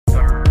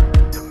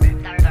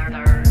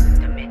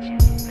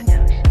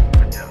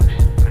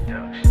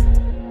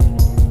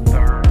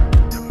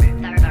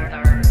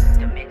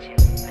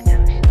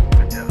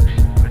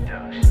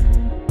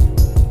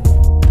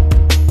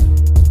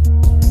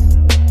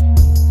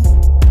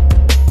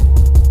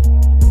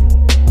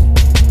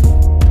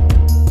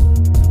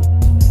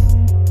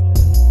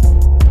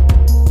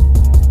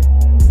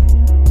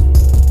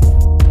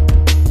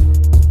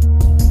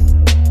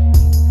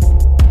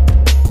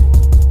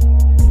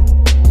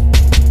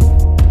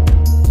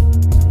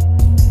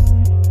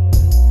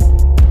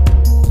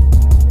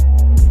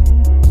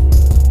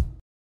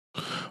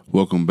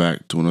welcome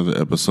back to another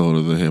episode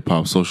of the Hip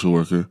Hop Social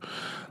Worker.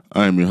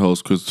 I am your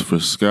host, Christopher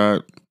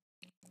Scott,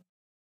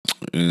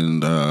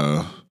 and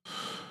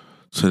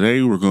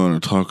today we're going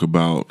to talk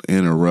about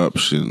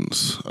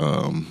interruptions.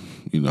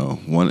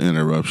 One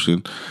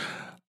interruption,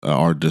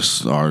 our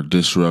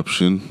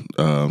disruption,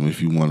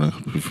 if you want to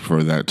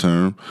prefer that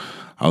term.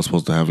 I was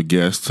supposed to have a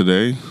guest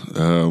today,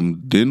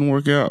 didn't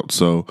work out,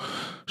 so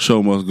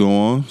show must go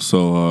on.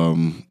 So,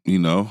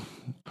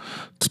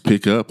 to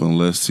pick up and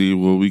let's see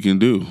what we can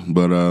do.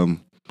 But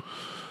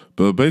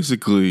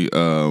basically,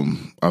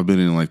 I've been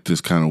in like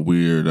this kind of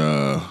weird,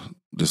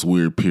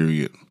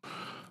 period,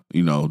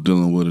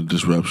 dealing with a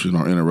disruption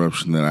or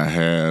interruption that I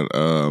had.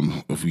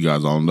 If you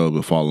guys all know,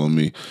 but following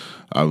me,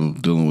 I was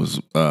dealing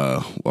with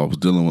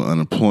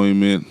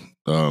unemployment,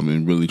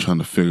 and really trying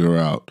to figure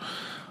out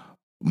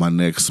my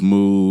next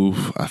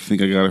move. I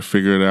think I got to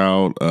figure it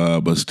out,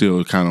 but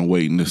still kind of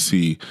waiting to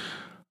see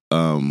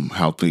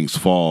how things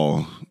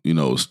fall.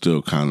 It's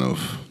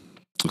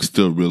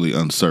still really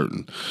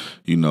uncertain,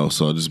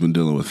 so I've just been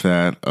dealing with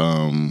that.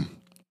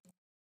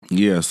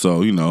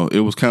 So,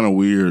 it was kind of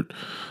weird,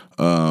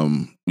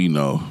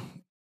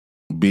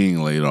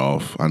 being laid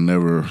off. I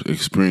never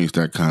experienced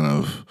that kind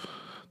of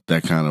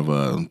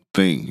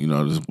thing.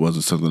 This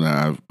wasn't something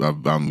that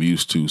I'm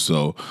used to.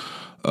 So,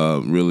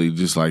 really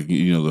just like,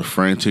 the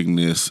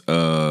franticness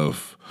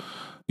of,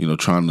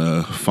 trying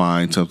to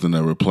find something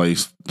to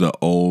replace the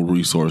old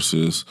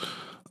resources,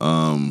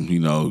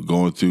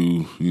 going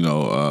through,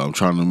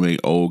 trying to make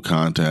old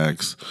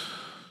contacts,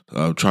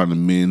 trying to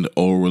mend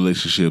old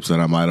relationships that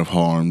I might have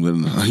harmed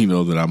and,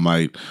 that I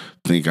might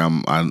think I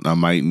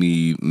might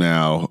need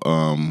now.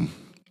 And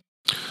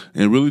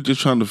really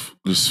just trying to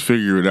just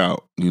figure it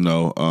out,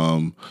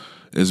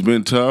 it's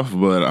been tough,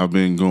 but I've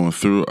been going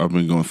through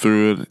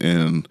it,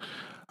 and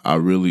I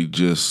really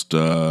just,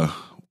 we're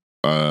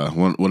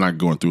not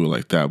going through it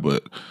like that,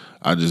 but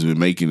I just been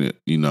making it,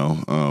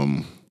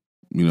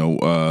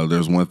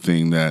 there's one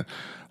thing that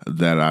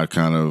I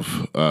kind of,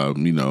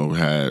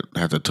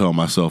 had to tell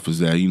myself is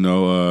that,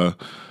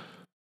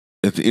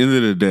 at the end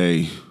of the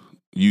day,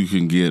 you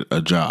can get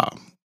a job,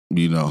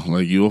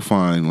 like you'll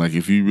find, like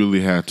if you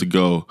really had to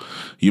go,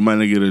 you might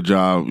not get a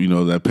job,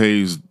 that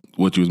pays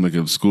what you was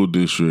making at the school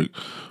district.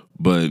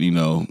 But,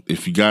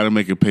 if you got to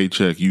make a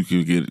paycheck, you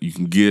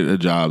can get a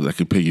job that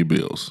can pay your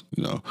bills.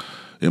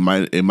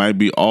 It might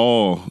be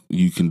all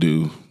you can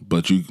do,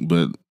 but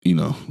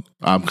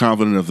I'm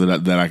confident enough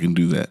that I can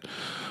do that.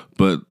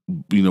 But,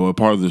 a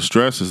part of the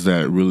stress is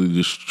that really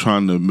just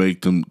trying to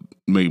make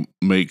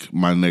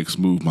my next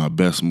move my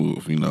best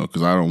move,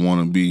 because I don't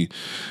want to be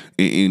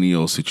in any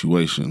old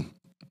situation.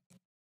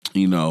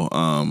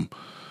 I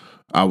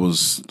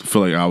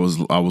feel like I was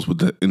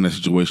in that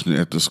situation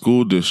at the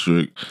school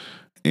district,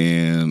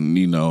 and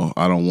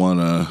I don't want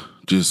to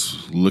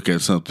just look at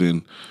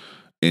something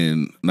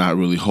and not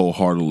really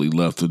wholeheartedly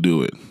love to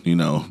do it,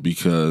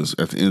 because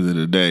at the end of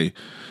the day,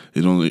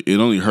 it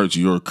only hurts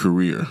your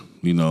career,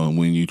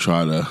 when you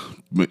try to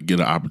get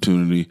an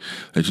opportunity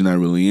that you're not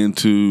really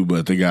into,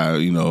 but they got,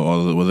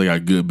 or they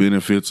got good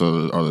benefits,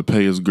 or the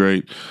pay is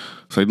great.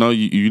 It's like, no,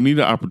 you need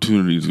an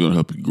opportunity that's going to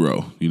help you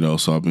grow,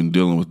 so I've been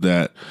dealing with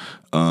that.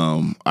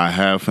 I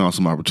have found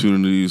some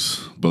opportunities,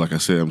 but like I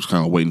said, I'm just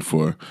kind of waiting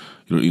for,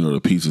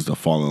 the pieces to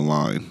fall in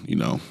line,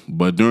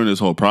 But during this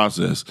whole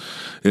process,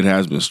 it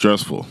has been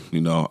stressful.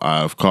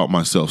 I've caught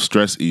myself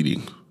stress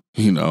eating,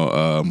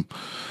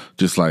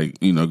 just like,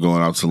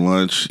 going out to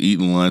lunch,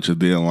 eating lunch,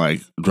 and then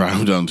like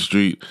driving down the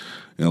street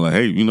and like,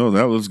 hey,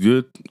 that looks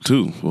good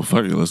too. Well,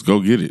 fuck it, let's go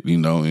get it,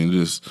 and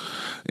just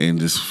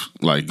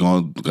like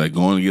going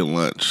to get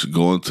lunch,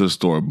 going to the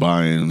store,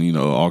 buying,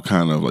 all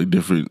kind of like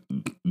different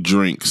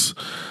drinks.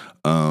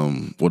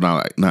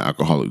 Not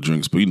alcoholic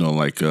drinks, but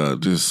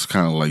just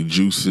kind of like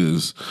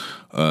juices,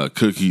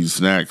 cookies,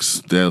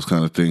 snacks, those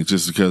kind of things.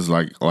 Just because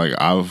I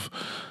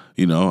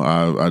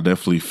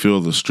definitely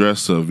feel the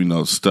stress of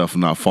stuff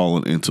not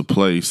falling into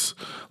place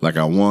like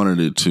I wanted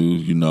it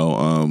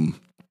to.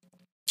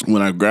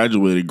 When I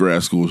graduated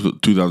grad school in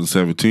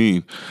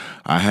 2017,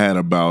 I had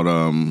about,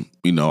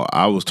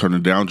 I was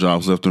turning down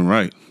jobs left and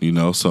right,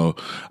 so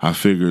I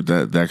figured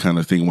that kind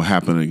of thing would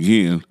happen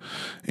again,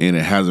 and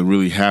it hasn't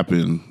really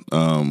happened,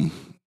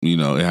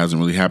 it hasn't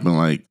really happened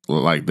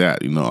like that,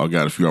 I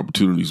got a few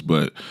opportunities,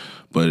 but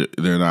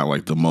they're not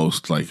like the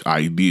most like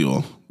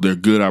ideal. They're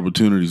good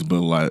opportunities,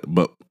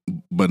 but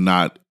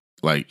not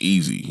like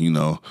easy,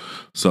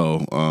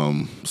 so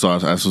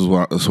that's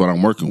what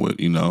I'm working with,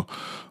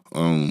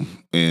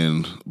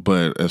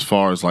 but as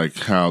far as like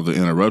how the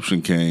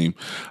interruption came,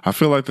 I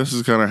feel like this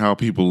is kind of how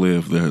people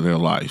live their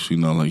lives,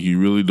 like you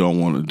really don't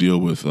want to deal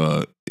with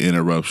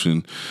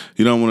interruption.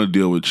 You don't want to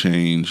deal with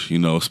change,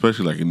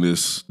 especially like in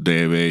this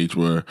day of age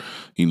where,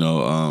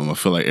 I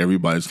feel like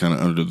everybody's kind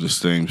of under the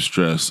same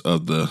stress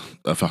of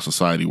how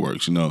society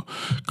works,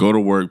 go to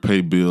work,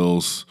 pay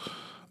bills,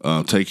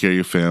 take care of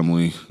your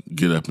family,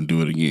 get up and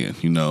do it again,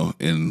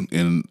 and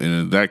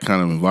in that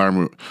kind of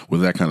environment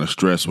with that kind of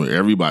stress, where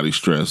everybody's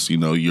stressed,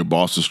 your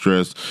boss is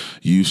stressed,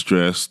 you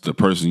stressed, the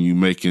person you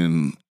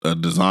making a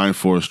design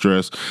for is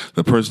stressed,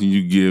 the person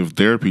you give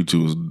therapy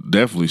to is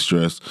definitely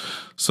stressed.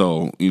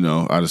 So,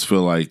 I just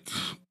feel like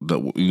that,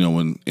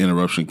 when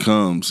interruption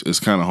comes,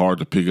 it's kind of hard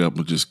to pick up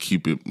and just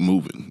keep it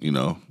moving,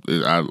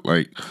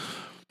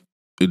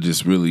 it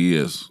just really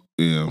is.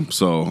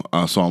 So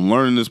I'm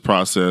learning this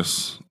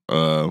process.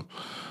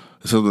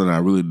 It's something I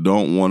really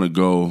don't want to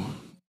go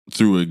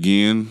through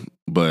again,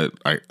 but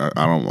I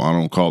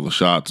don't call the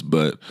shots,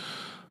 but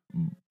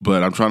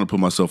I'm trying to put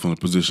myself in a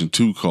position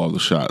to call the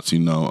shots.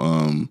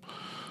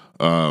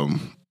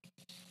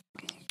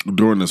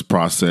 During this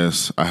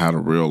process, I had a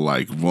real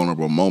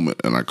vulnerable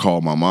moment, and I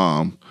called my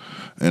mom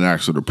and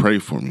asked her to pray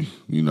for me.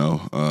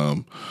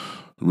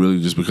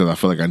 Really just because I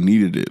feel like I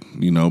needed it.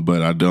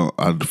 But I don't.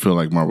 I feel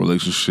like my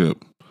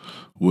relationship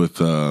with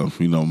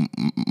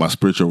my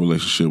spiritual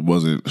relationship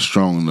wasn't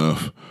strong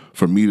enough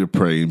for me to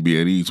pray and be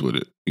at ease with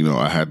it.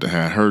 I had to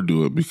have her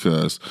do it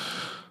because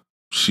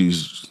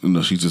she's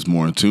just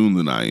more in tune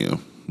than I am.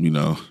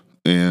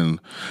 And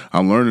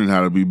I'm learning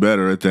how to be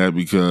better at that,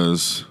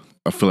 because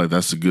I feel like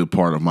that's a good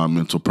part of my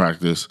mental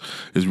practice,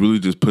 is really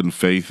just putting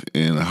faith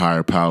in a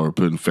higher power,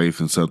 putting faith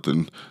in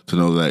something to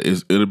know that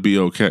it'll be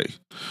okay.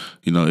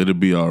 It'll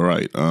be all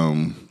right.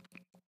 I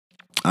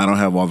don't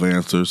have all the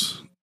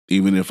answers.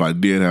 Even if I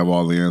did have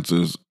all the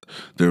answers,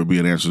 there would be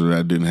an answer that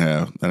I didn't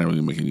have. That didn't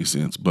really make any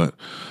sense. But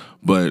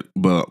I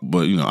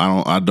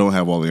don't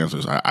have all the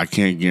answers. I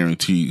can't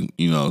guarantee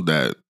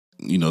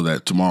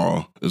that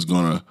tomorrow is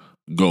gonna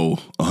go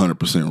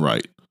 100%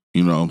 right.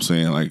 You know what I'm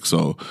saying?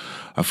 So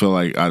I feel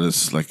like I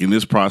just in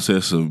this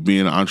process of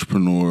being an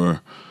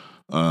entrepreneur,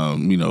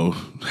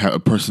 a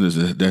person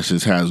that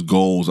just has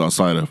goals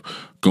outside of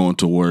going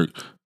to work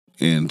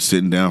and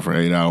sitting down for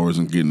 8 hours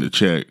and getting a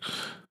check.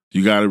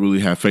 You got to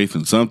really have faith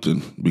in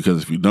something,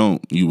 because if you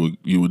don't, you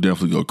would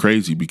definitely go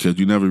crazy, because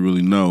you never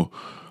really know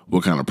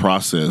what kind of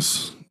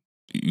process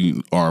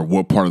or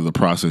what part of the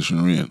process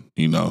you're in.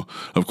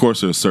 Of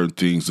course, there's certain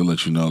things to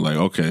let you know,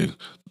 okay,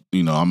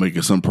 I'm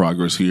making some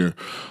progress here,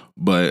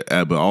 but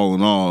all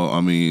in all,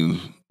 I mean,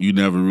 you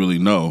never really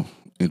know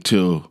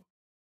until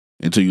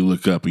you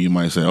look up and you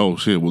might say, oh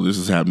shit, well, this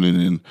is happening,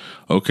 and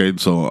okay,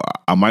 so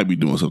I might be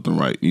doing something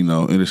right,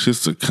 and it's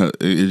just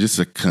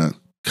a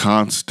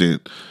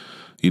constant,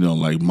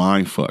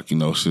 mind fuck.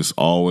 It's just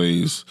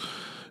always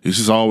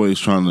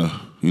trying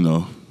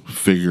to,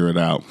 figure it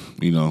out.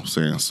 You know what I'm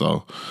saying?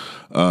 So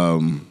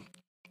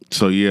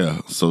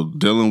yeah. So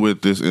dealing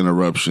with this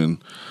interruption,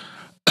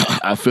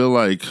 I feel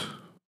like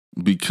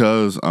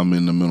because I'm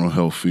in the mental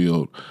health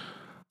field,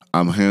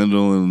 I'm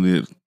handling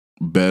it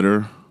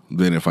better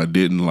than if I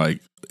didn't if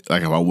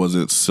I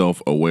wasn't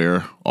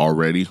self-aware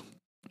already.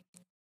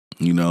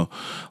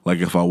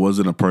 If I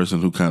wasn't a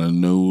person who kind of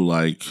knew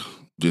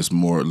just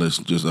more or less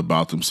just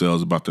about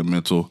themselves, about their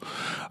mental,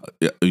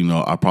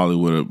 I probably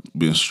would have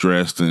been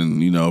stressed,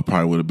 and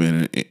probably would have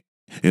been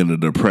in a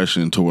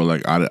depression to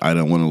where I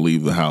didn't want to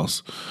leave the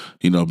house,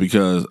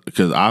 because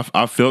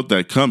I felt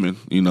that coming,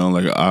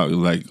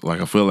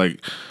 I feel like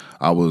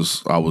I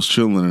was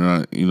chilling,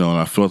 and and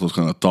I felt those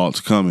kind of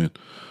thoughts coming,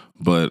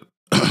 but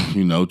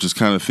just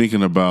kind of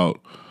thinking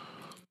about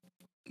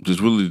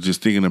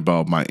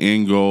my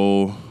end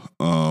goal,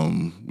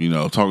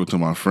 talking to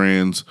my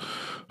friends.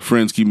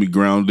 Friends keep me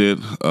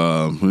grounded,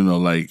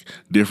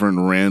 different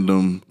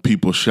random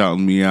people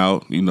shouting me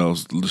out,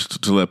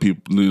 to let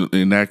people,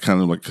 and that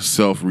kind of a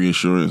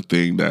self-reassurance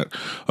thing that,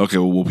 okay,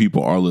 well,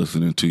 people are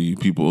listening to you.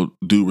 People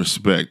do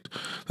respect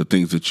the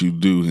things that you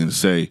do and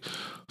say.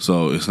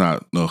 So it's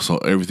not, so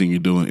everything you're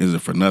doing isn't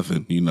for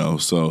nothing,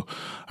 So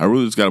I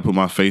really just got to put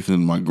my faith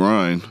in my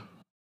grind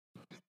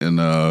and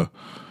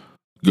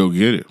go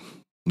get it.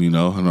 I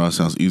know it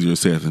sounds easier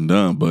said than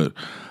done, but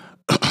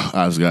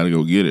I just got to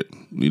go get it,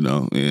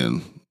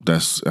 and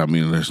there's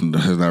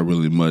not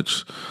really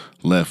much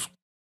left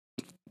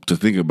to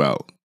think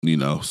about,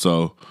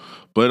 so,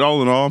 but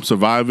all in all, I'm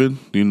surviving,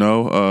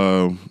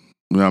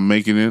 I'm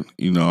making it,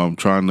 I'm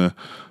trying to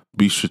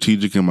be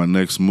strategic in my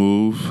next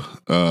move.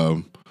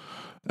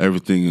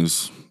 Everything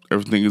is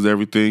everything,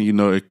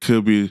 it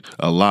could be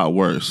a lot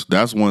worse.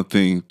 That's one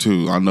thing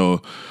too. I know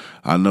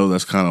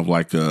that's kind of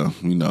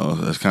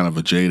that's kind of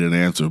a jaded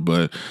answer,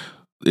 but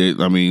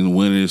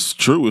when it's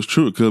true, it's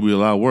true. It could be a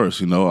lot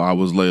worse. I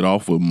was laid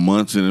off with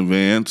months in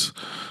advance.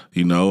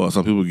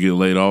 Some people get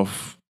laid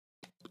off,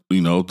 at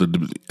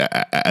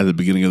the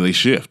beginning of their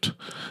shift.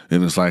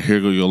 And it's here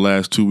go your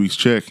last 2 weeks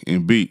check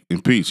in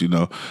peace.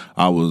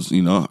 I was,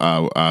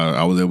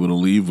 I was able to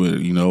leave with,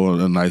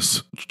 a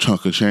nice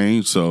chunk of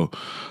change. So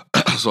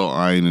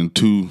I ain't in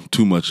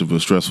too much of a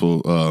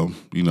stressful,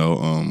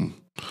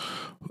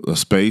 a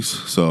space.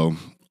 So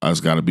I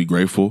just got to be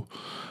grateful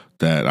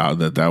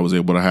that was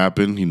able to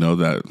happen,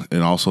 that,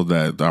 and also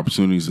that the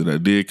opportunities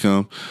that did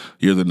come,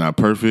 they're not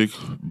perfect,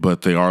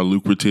 but they are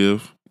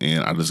lucrative,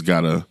 and I just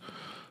gotta,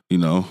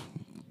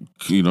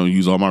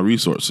 use all my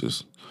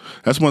resources.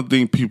 that's one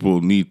thing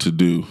people need to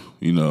do.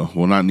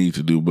 Well, not need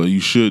to do, but you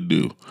should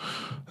do.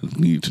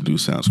 Need to do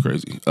sounds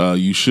crazy.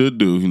 You should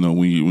do.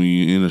 When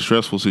you're in a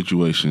stressful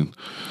situation,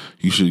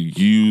 you should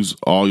use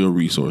all your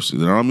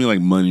resources. And I don't mean like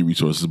money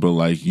resources, but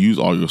like use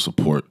all your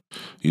support.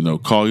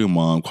 Call your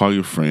mom, call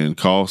your friend,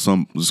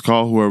 just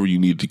call whoever you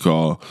need to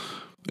call,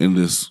 and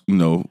just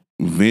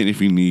vent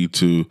if you need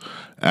to.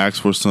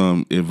 Ask for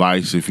some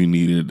advice if you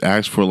need it.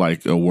 Ask for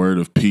like a word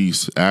of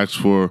peace. Ask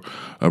for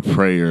a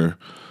prayer.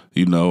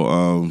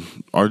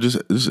 Or just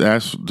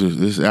ask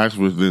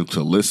for them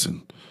to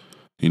listen.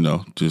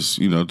 Just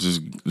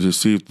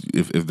see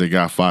if they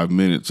got 5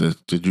 minutes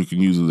that you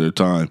can use of their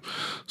time,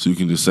 so you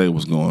can just say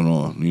what's going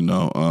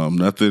on.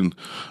 Nothing.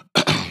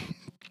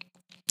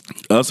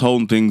 Us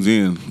holding things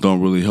in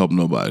don't really help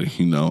nobody.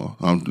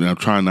 I'm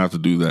trying not to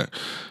do that,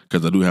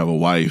 because I do have a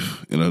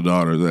wife and a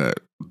daughter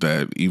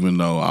that even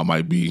though I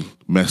might be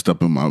messed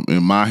up in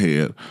my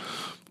head,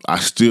 I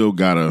still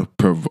gotta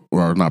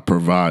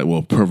provide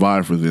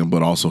for them,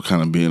 but also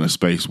kind of be in a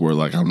space where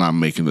like I'm not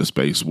making the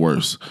space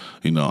worse.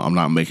 I'm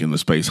not making the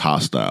space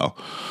hostile.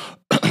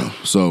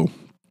 So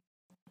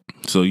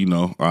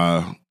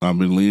I've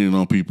been leaning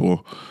on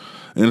people,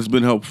 and it's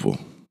been helpful.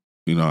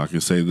 I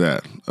can say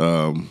that.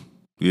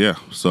 Yeah.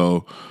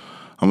 So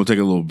I'm gonna take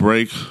a little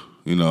break.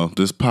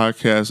 This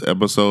podcast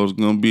episode is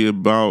gonna be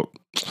about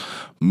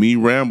me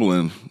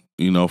rambling.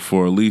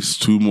 For at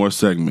least 2 more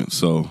segments.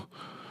 So.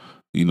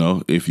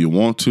 If you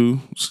want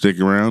to, stick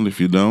around. If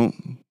you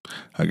don't,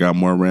 I got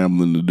more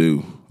rambling to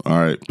do. All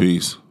right,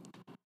 peace.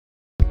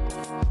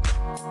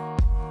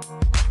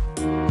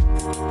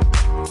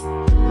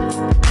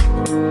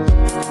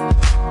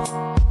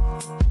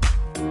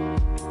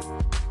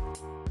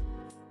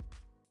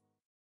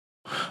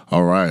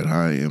 All right,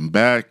 I am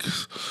back.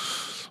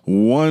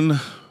 One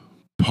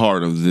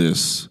part of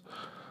this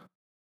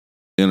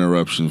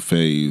interruption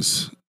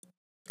phase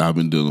I've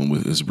been dealing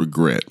with is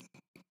regret.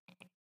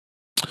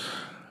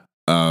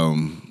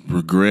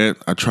 Regret.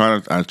 I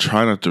try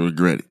not to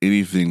regret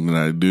anything that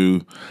I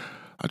do.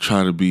 I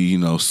try to be,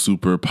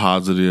 super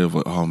positive.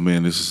 Like, oh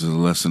man, this is a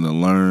lesson to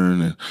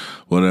learn and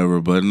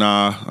whatever. But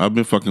nah, it's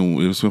been fucking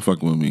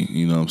with me.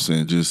 You know what I'm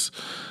saying? Just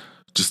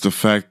the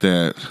fact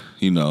that,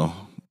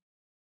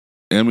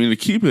 to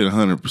keep it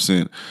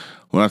 100%,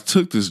 when I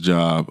took this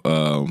job,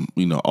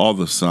 all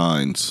the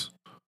signs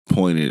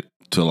pointed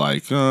to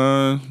like,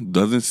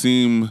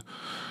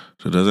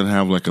 doesn't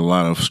have like a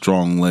lot of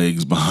strong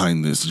legs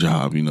behind this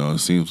job. It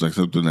seems like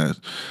something that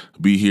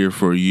be here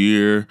for a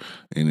year,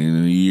 and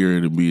in a year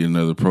it'll be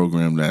another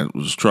program that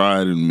was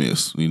tried and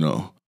missed.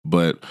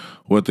 But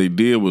what they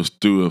did was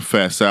threw a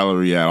fat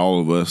salary at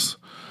all of us.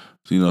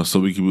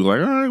 So we could be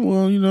like, all right,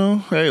 well,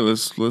 hey,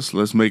 let's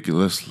make it,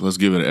 let's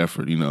give it an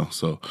effort.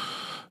 So,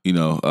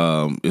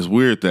 it's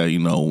weird that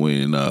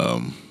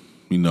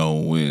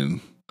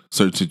when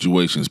certain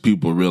situations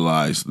people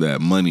realize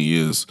that money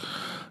is,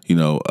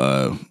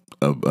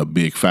 a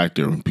big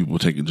factor in people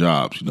taking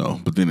jobs,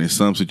 But then in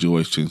some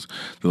situations,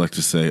 they like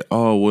to say,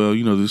 oh, well,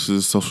 this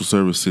is social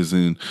services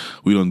and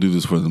we don't do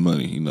this for the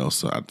money,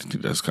 So I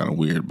think that's kind of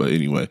weird. But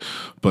anyway,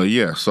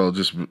 yeah, so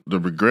just the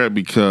regret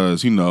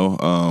because,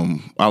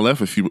 I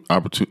left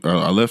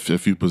a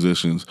few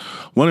positions.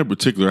 One in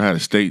particular, I had a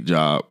state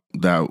job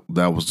that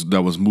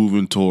was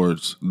moving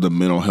towards the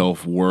mental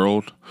health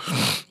world,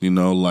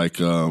 like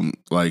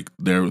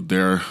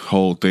their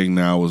whole thing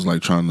now was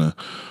like trying to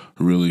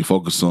really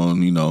focus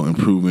on,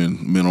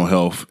 improving mental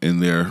health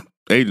in their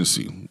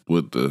agency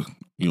with the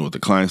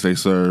clients they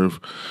serve,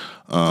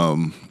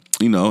 and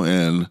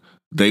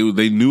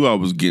they knew I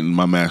was getting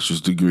my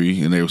master's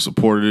degree and they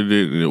supported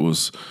it, and it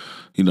was,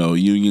 a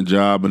union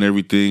job and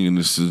everything. And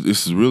this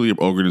is really an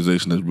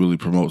organization that really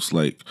promotes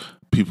like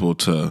people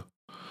to,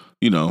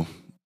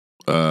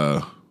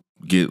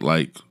 get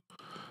like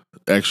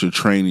extra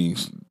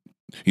trainings,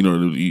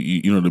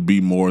 to be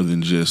more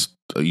than just,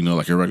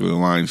 like a regular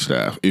line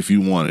staff. If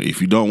you want it,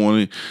 if you don't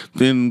want it,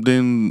 then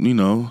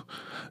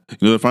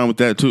they're fine with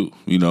that too.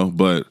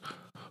 But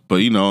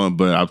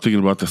I'm thinking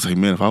about this. Like,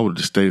 man, if I would have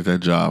just stayed at that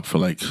job for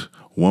like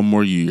one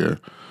more year,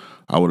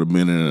 I would have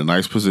been in a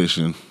nice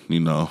position.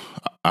 And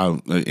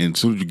as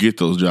soon as you get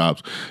those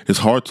jobs, it's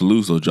hard to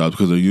lose those jobs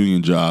because they're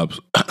union jobs.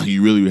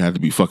 You really have to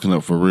be fucking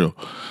up for real,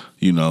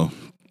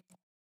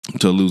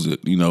 to lose it,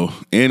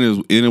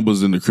 and it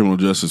was in the criminal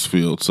justice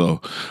field. So,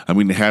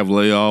 they have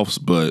layoffs,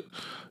 but,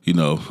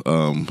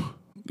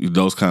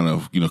 those kind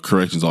of,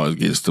 corrections always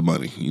gets the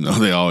money,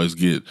 they always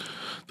get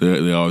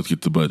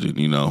the budget,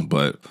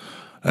 but,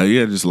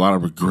 yeah, just a lot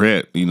of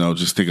regret,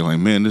 just thinking like,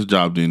 man, this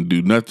job didn't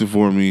do nothing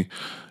for me.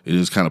 It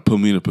just kind of put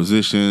me in a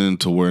position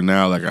to where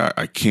now, like,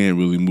 I can't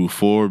really move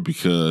forward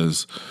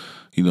because,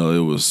 it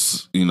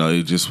was,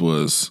 it just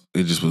was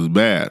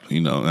bad,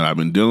 and I've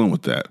been dealing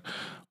with that.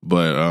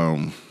 But,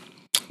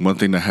 one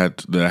thing that I had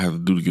to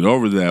do to get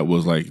over that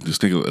was like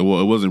just think, well,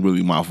 it wasn't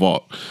really my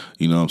fault.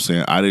 You know what I'm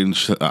saying? I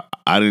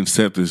didn't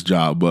set this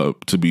job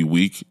up to be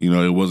weak.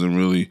 It wasn't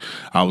really.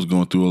 I was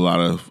going through a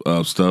lot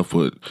of stuff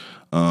with,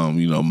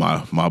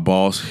 my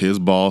boss, his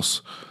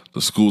boss,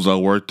 the schools I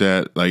worked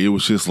at. Like it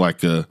was just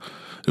like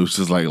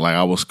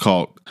I was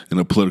caught in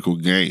a political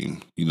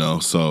game,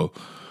 So,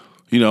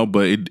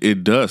 but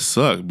it does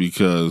suck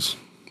because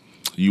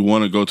you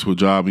want to go to a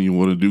job and you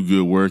want to do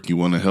good work. You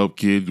want to help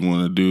kids. You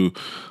want to do,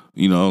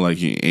 and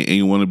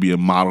you want to be a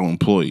model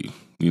employee.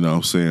 You know what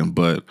I'm saying?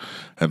 But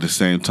at the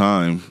same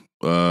time,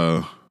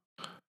 it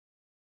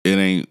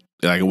ain't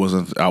like it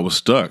wasn't. I was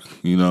stuck.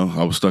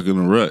 I was stuck in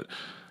a rut.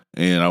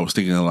 And I was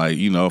thinking, like,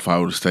 if I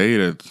would have stayed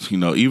at,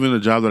 even the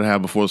job that I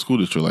had before the school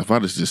district, like, if I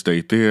just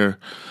stayed there,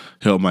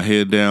 held my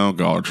head down,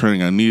 got all the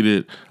training I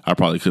needed, I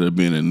probably could have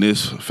been in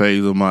this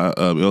phase of my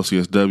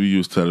LCSW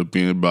instead of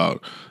being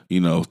about,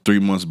 3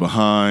 months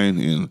behind.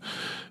 And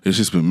it's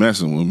just been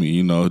messing with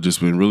me,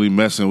 just been really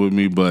messing with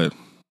me. But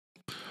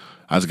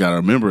I just got to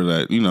remember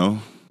that, it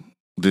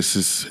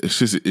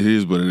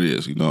is what it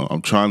is.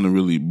 I'm trying to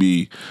really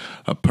be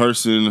a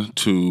person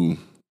to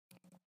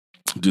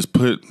just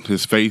put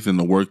his faith in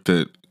the work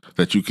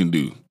that you can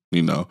do.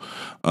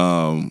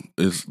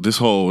 It's this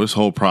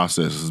whole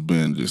process has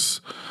been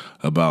just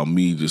about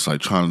me just like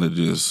trying to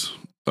just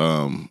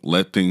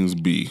let things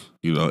be.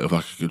 If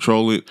I can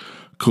control it,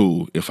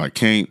 cool. If I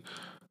can't,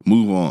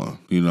 move on.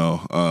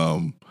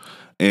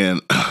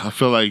 And I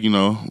feel like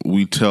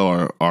we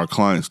tell our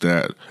clients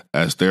that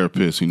as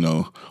therapists,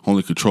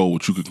 only control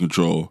what you can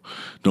control.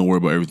 Don't worry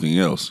about everything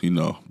else.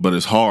 But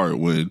it's hard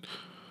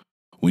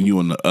when you're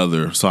on the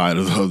other side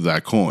of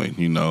that coin,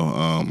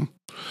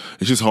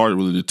 it's just hard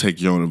really to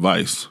take your own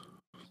advice,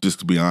 just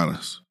to be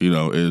honest.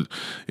 It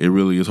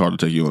really is hard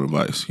to take your own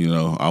advice.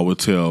 I would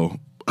tell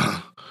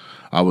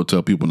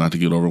people not to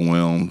get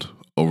overwhelmed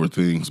over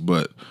things,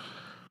 but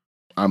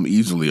I'm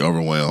easily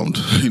overwhelmed.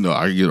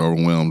 I get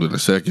overwhelmed in a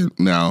second.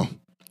 Now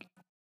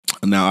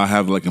I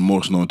have like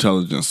emotional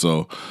intelligence,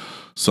 so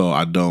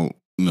I don't,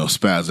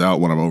 spaz out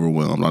when I'm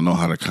overwhelmed. I know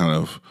how to kind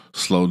of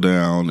slow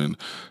down and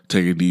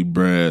take a deep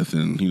breath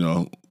and,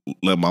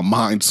 let my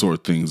mind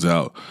sort things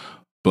out.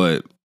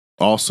 But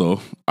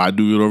also, I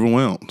do get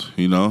overwhelmed,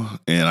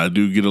 and I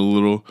do get a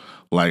little,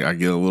 like, I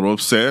get a little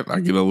upset. I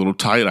get a little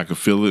tight. I can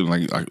feel it.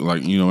 When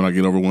I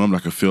get overwhelmed, I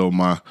can feel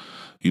my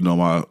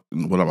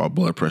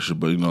blood pressure,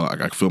 but, I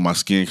can feel my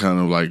skin kind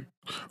of like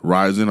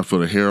rising. I feel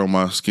the hair on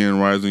my skin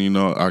rising,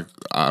 I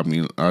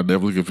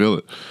definitely can feel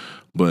it.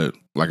 But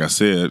like I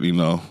said,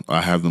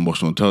 I have the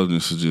emotional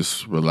intelligence to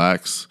just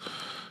relax,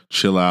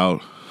 chill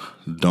out,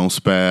 don't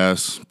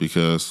spaz,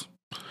 because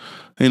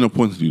ain't no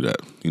point to do that.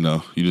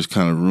 You just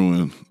kind of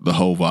ruin the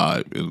whole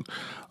vibe, and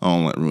I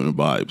don't like ruining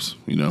vibes,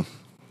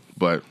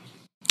 But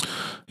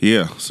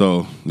yeah,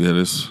 so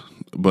yeah,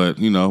 but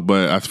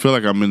I feel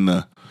like I'm in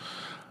the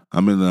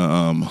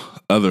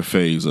other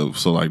phase of,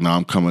 so like now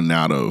I'm coming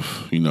out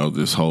of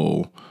this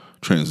whole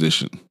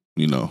transition.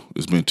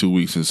 It's been 2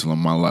 weeks since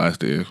my last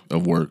day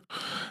of work,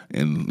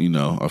 and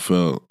I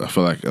feel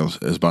like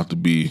it's about to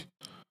be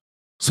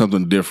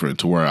something different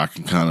to where I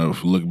can kind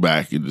of look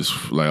back and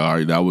just like, all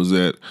right, that was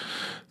it.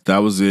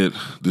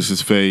 This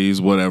is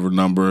phase whatever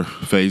number,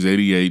 phase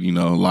 88.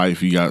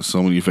 Life, you got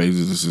so many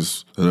phases. This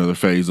is another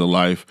phase of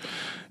life.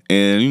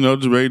 And,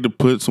 just ready to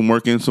put some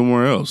work in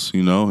somewhere else,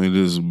 and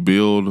just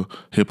build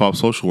Hip Hop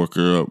Social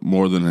Worker up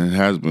more than it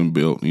has been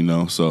built,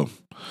 So,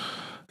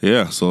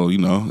 yeah, so,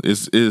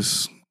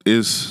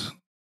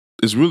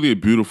 it's really a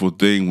beautiful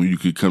thing when you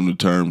could come to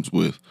terms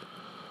with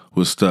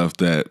stuff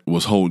that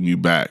was holding you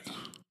back,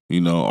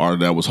 or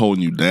that was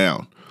holding you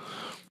down.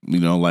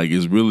 Like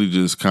it's really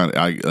just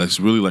it's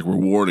really like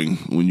rewarding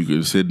when you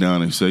could sit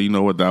down and say, you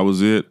know what, that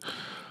was it.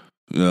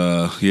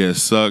 Yeah, it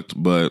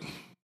sucked, but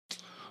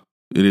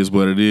it is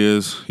what it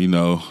is.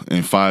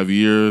 In 5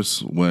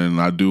 years when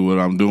I do what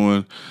I'm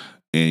doing,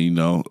 and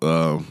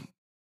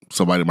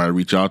somebody might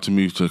reach out to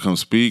me to come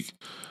speak,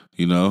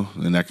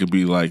 and that could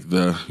be like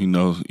the,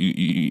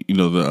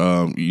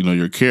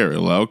 your carrot.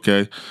 Like,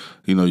 okay,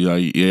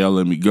 y'all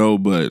let me go,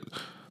 but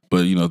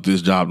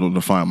this job don't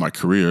define my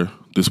career.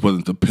 This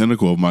wasn't the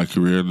pinnacle of my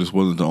career. This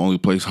wasn't the only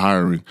place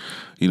hiring.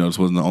 This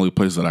wasn't the only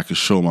place that I could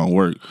show my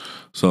work.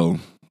 So,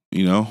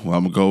 I'm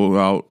gonna go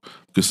out,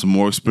 get some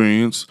more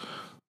experience,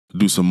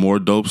 do some more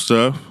dope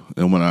stuff,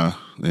 and when I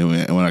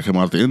come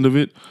out the end of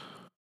it,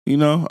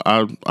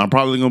 I'm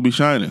probably gonna be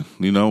shining.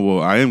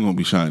 Well, I am gonna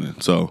be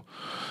shining. So,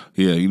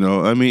 yeah,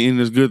 and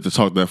it's good to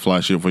talk that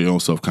fly shit for your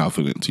own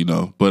self-confidence,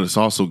 but it's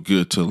also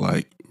good to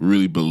like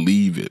really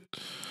believe it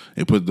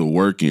and put the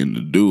work in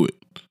to do it.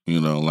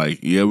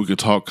 Yeah, we could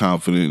talk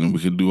confident and we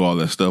can do all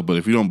that stuff, but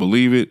if you don't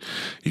believe it,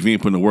 if you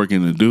ain't putting the work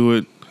in to do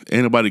it,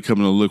 ain't nobody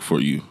coming to look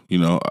for you.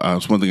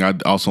 It's one thing I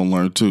also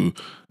learned too,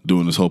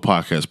 doing this whole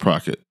podcast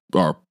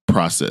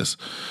process.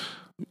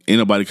 Ain't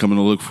nobody coming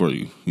to look for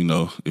you.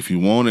 If you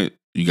want it,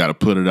 you got to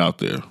put it out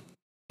there.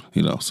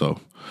 So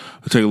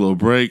I'll take a little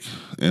break,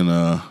 and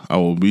I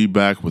will be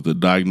back with the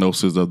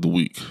diagnosis of the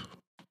week.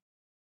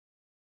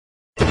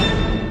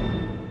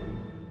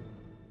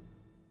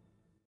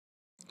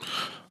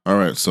 All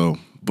right, so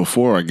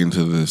before I get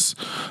into this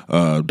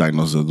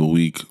diagnosis of the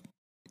week,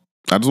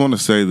 I just want to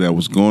say that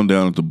what's going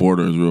down at the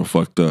border is real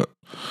fucked up.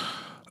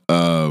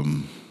 I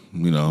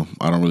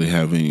don't really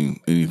have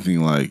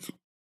anything like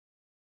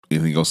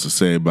anything else to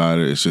say about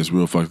it. It's just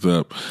real fucked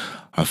up.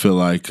 I feel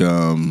like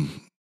we're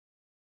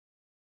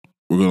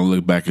gonna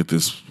look back at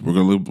this. We're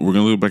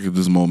gonna look back at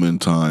this moment in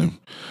time,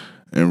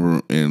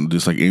 and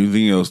just like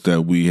anything else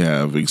that we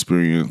have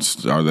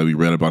experienced or that we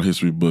read about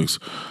history books,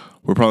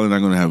 we're probably not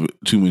gonna have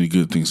too many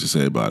good things to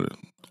say about it.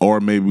 Or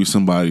maybe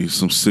some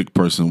sick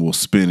person will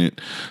spin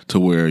it to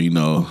where,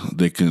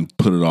 they can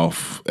put it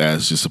off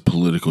as just a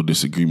political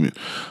disagreement.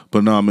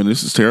 But no, I mean,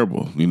 this is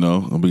terrible, We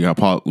got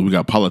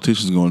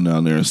politicians going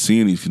down there and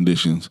seeing these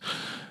conditions,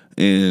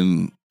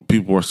 and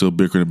people are still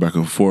bickering back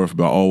and forth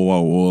about,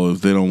 well,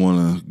 if they don't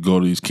want to go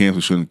to these camps,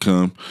 they shouldn't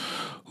come.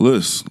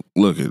 Listen,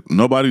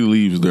 nobody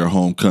leaves their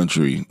home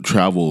country,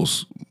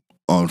 travels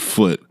on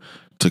foot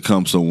to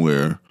come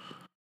somewhere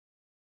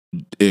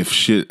if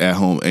shit at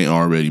home ain't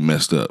already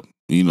messed up.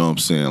 You know what I'm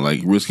saying?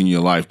 Like risking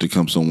your life to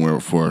come somewhere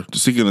to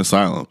seek an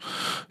asylum,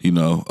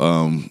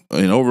 and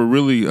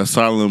over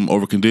asylum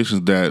over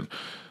conditions that,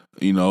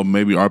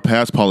 maybe our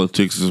past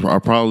politics are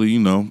probably,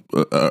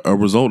 a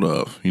result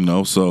of,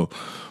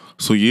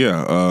 So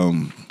yeah,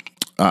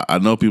 I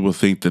know people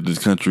think that this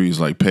country is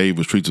like paved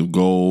with streets of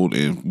gold,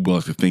 and we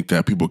like to think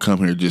that people come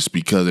here just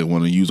because they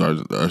want to use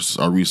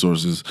our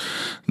resources.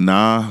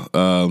 Nah,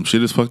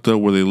 shit is fucked up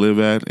where they live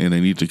at, and they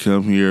need to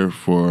come here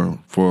for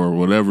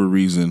whatever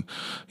reason,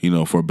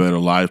 for a better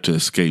life, to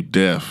escape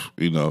death,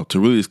 to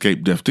really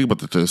escape death. Think about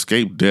that, to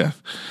escape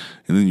death,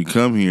 and then you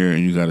come here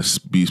and you got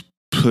to be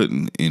put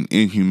in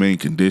inhumane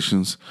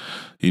conditions,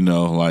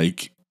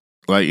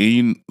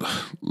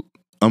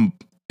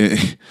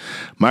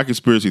 my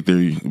conspiracy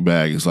theory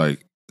bag is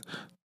like,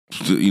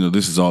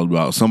 this is all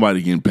about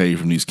somebody getting paid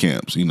from these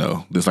camps.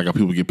 Just like how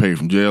people get paid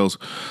from jails,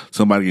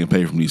 somebody getting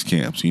paid from these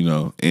camps.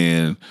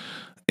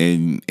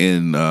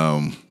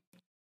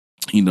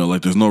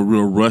 Like there's no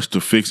real rush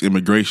to fix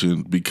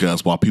immigration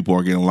because while people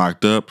are getting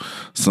locked up,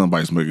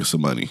 somebody's making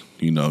some money.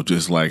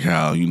 Just like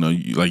how you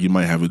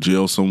might have a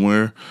jail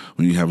somewhere.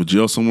 When you have a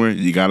jail somewhere,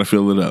 you got to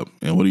fill it up.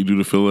 And what do you do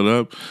to fill it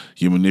up?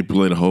 You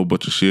manipulate a whole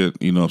bunch of shit.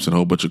 A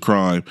whole bunch of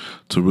crime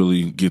to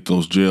really get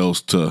those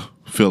jails to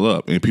fill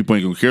up. And people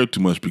ain't gonna care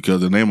too much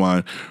because in their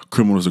mind,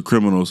 criminals are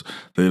criminals.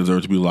 They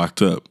deserve to be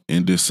locked up.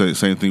 And this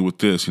same thing with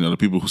this. The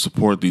people who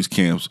support these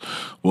camps,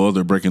 well,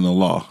 they're breaking the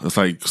law. It's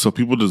like, so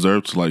people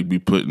deserve to like be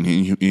put in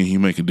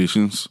inhumane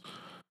conditions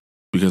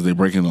because they're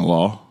breaking the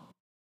law,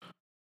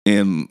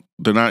 and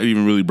they're not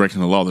even really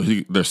breaking the law.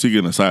 They're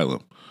seeking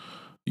asylum.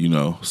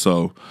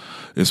 So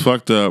it's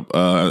fucked up.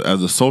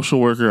 As a social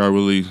worker, I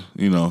really,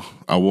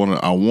 I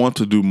want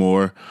to do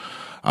more.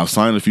 I've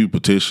signed a few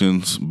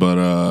petitions, but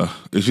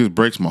it just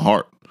breaks my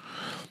heart.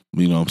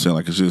 You know what I'm saying?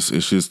 Like, it's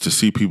just to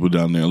see people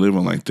down there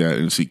living like that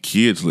and see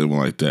kids living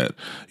like that,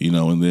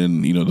 and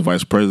then, the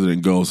vice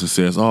president goes and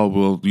says, oh,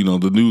 well,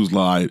 the news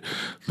lied.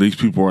 These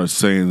people are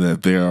saying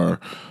that they are,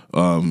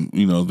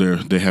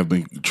 they have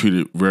been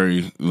treated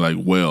very, like,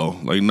 well.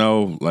 Like,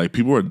 no, like,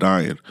 people are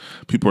dying.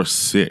 People are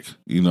sick.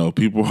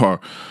 People are,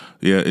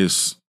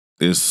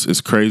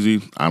 it's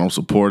crazy. I don't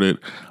support it.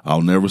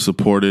 I'll never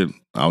support it.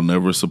 I'll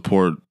never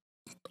support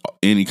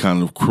any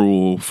kind of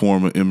cruel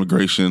form of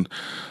immigration.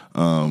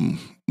 I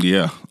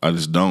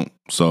just don't.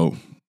 So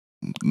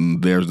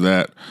there's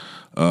that.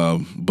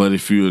 But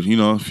if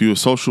you're a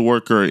social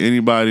worker or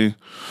anybody,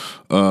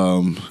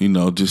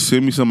 just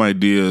send me some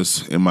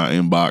ideas in my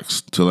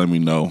inbox to let me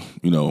know,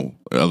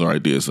 other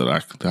ideas that I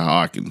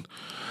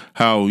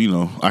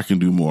can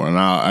do more.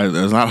 And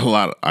there's not a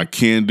lot I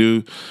can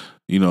do.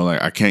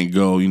 Like I can't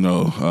go,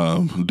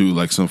 do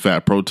like some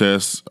fat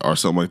protests or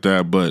something like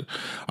that. But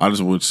I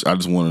just want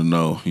to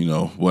know,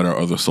 what are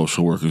other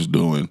social workers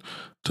doing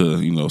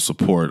to,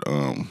 support,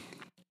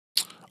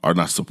 or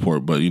not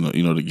support, but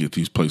to get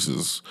these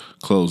places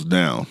closed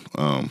down.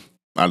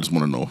 I just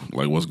want to know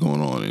like what's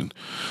going on and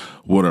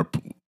what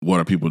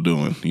are people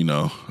doing.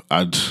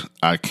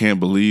 I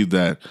can't believe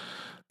that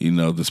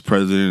this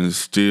president is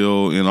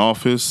still in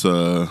office.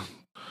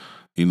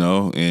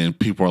 And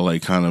people are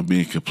like kind of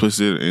being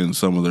complicit in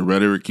some of the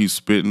rhetoric he's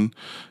spitting.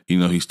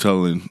 He's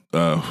telling,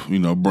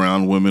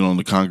 brown women on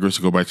the Congress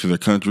to go back to their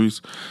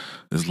countries.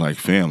 It's like,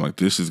 fam,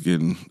 like it's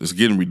getting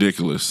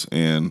ridiculous.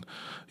 And,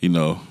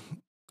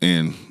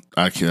 and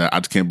I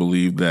just can't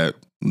believe that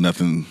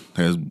nothing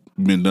has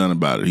been done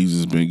about it.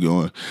 He's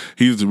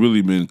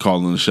really been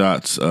calling the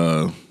shots,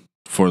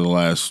 for the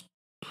last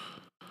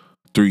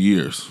 3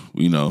 years,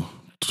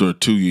 or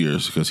 2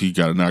 years, because he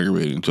got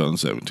inaugurated in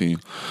 2017.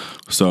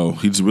 So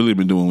he's really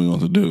been doing what he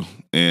wants to do.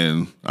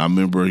 And I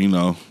remember,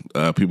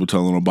 people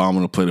telling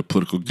Obama to play the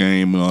political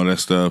game and all that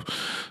stuff.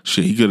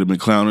 Shit, he could have been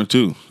clowning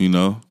too,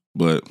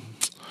 But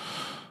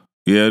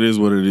yeah, it is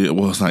what it is.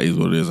 Well, it's not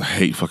what it is. I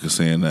hate fucking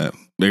saying that.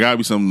 There gotta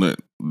be something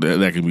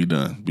that can be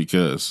done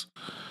because,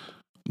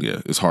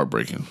 yeah, it's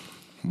heartbreaking.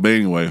 But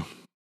anyway,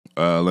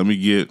 let me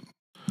get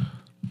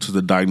to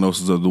the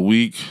diagnosis of the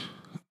week,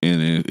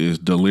 and it is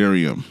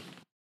delirium.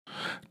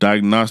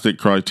 Diagnostic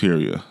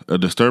criteria: a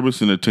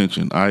disturbance in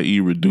attention, i.e.,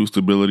 reduced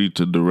ability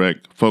to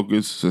direct,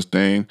 focus,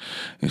 sustain,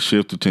 and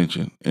shift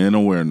attention, and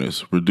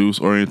awareness,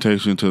 reduced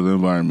orientation to the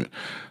environment.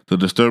 The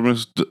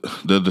disturbance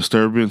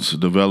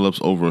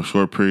develops over a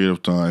short period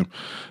of time,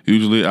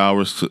 usually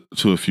hours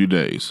to a few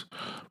days.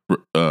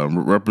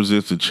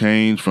 Represents a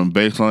change from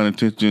baseline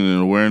attention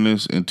and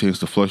awareness and tends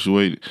to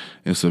fluctuate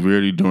in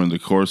severity during the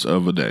course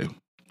of a day.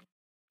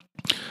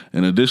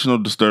 An additional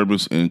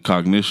disturbance in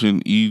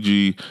cognition,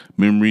 e.g.,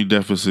 memory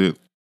deficit,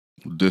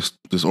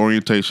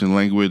 disorientation,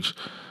 language,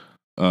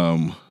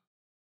 or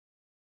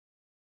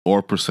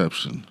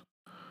perception.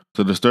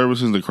 The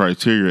disturbances in the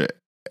criteria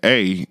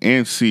A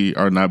and C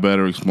are not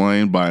better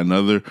explained by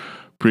another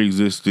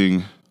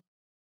pre-existing,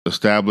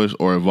 established,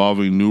 or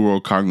evolving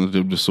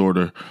neurocognitive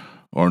disorder,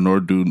 or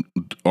do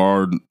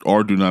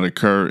not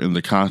occur in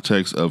the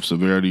context of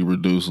severity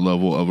reduced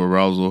level of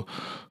arousal,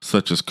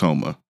 such as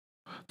coma.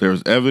 There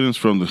is evidence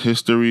from the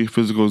history,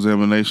 physical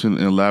examination,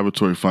 and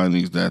laboratory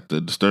findings that the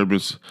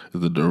disturbance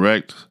is a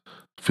direct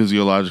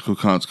physiological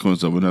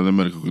consequence of another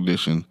medical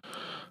condition,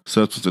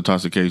 substance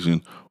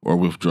intoxication, or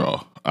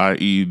withdrawal,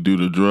 i.e., due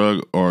to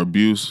drug or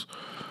abuse,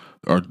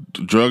 or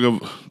drug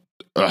of,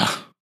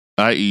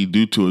 i.e.,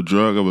 due to a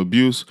drug of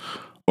abuse,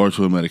 or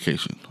to a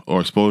medication,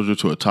 or exposure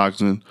to a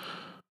toxin,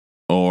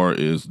 or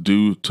is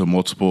due to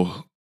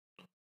multiple.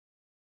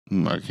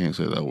 I can't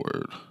say that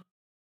word.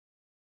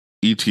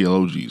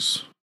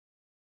 Etiologies.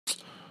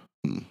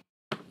 I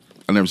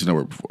never seen that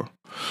word before,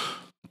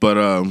 but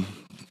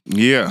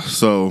yeah.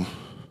 So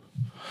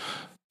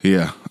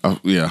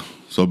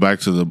So back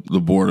to the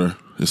border.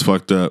 It's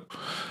fucked up.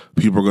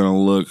 People are gonna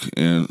look,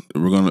 and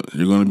you're gonna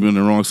be on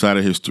the wrong side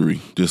of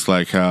history, just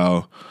like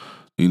how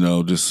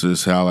just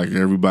is how like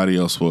everybody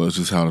else was,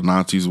 just how the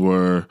Nazis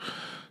were,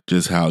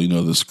 just how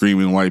the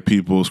screaming white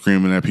people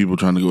screaming at people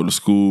trying to go to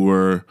school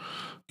were.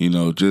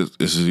 You're just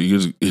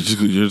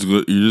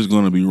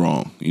gonna be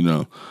wrong.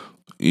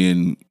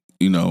 And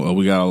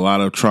we got a lot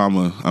of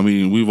trauma. I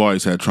mean, we've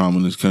always had trauma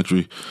in this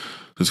country.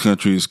 This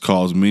country has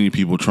caused many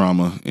people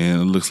trauma,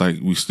 and it looks like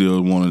we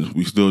still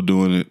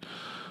doing it.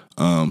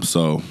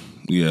 So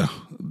yeah,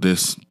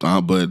 this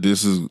might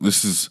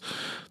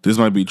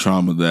be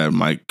trauma that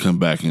might come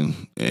back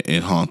and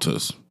haunt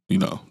us.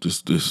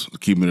 Just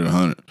keeping it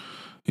 100.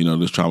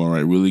 This trauma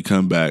might really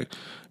come back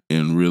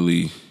and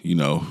really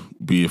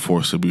be a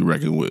force to be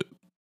reckoned with.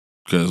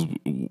 Because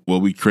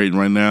what we creating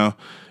right now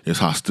is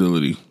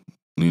hostility.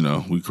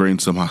 We creating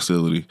some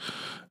hostility,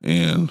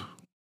 and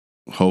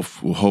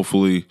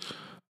hopefully,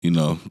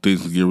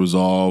 things can get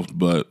resolved.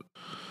 But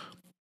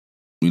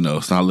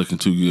it's not looking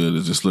too good.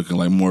 It's just looking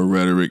like more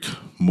rhetoric,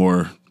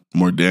 more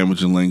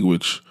damaging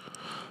language.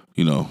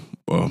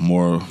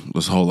 More.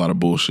 There's a whole lot of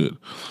bullshit.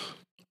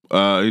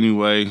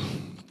 Anyway,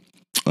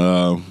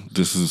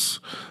 this is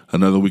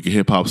another week of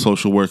Hip Hop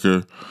Social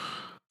Worker.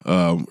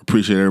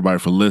 Appreciate everybody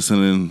for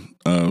listening.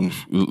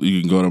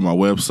 You can go to my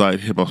website,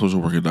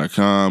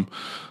 hiphopsocialworker.com.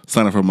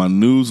 Sign up for my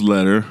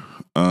newsletter.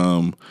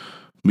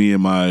 Me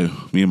and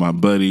my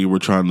buddy, we're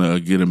trying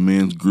to get a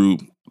men's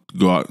group,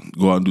 go out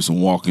and do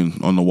some walking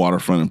on the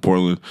waterfront in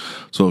Portland.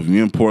 So if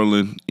you're in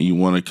Portland and you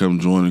want to come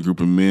join a group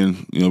of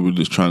men, we're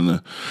just trying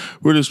to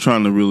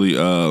really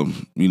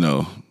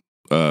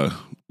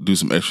do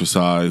some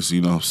exercise,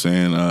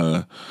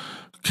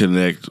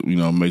 connect,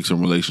 make some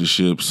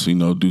relationships,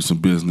 do some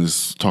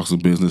business, talk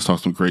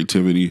some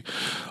creativity,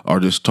 or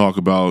just talk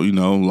about,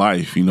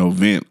 life,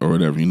 vent or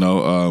whatever,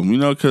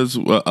 because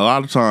a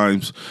lot of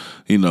times,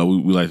 we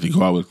like to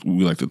go out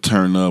we like to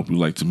turn up, we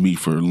like to meet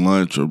for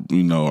lunch or,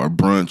 or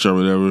brunch or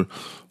whatever.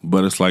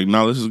 But it's like,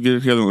 no, let's just get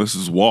it together and let's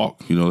just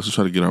walk, let's just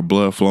try to get our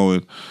blood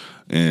flowing,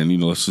 and,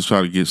 let's just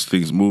try to get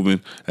things moving.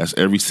 That's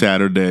every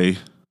Saturday,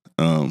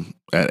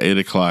 at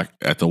 8:00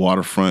 at the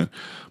waterfront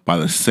by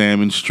the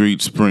Salmon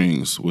Street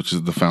Springs, which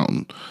is the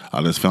fountain.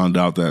 I just found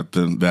out that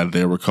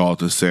they were called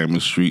the Salmon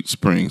Street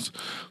Springs,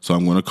 so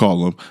I'm going to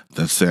call them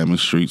the Salmon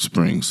Street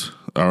Springs.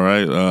 All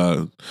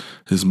right,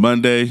 it's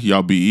Monday.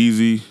 Y'all be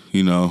easy.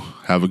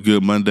 Have a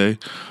good Monday,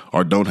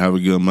 or don't have a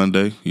good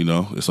Monday.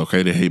 It's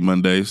okay to hate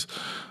Mondays.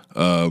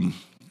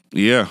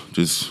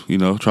 Just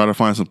try to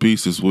find some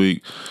peace this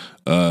week.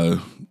 Try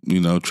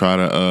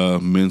to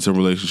mend some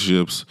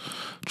relationships.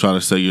 Try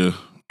to say your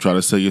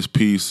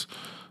piece.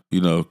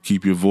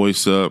 Keep your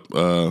voice up.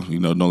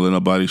 Don't let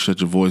nobody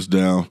shut your voice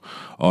down.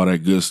 All that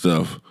good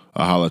stuff.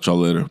 I'll holler at y'all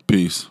later.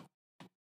 Peace.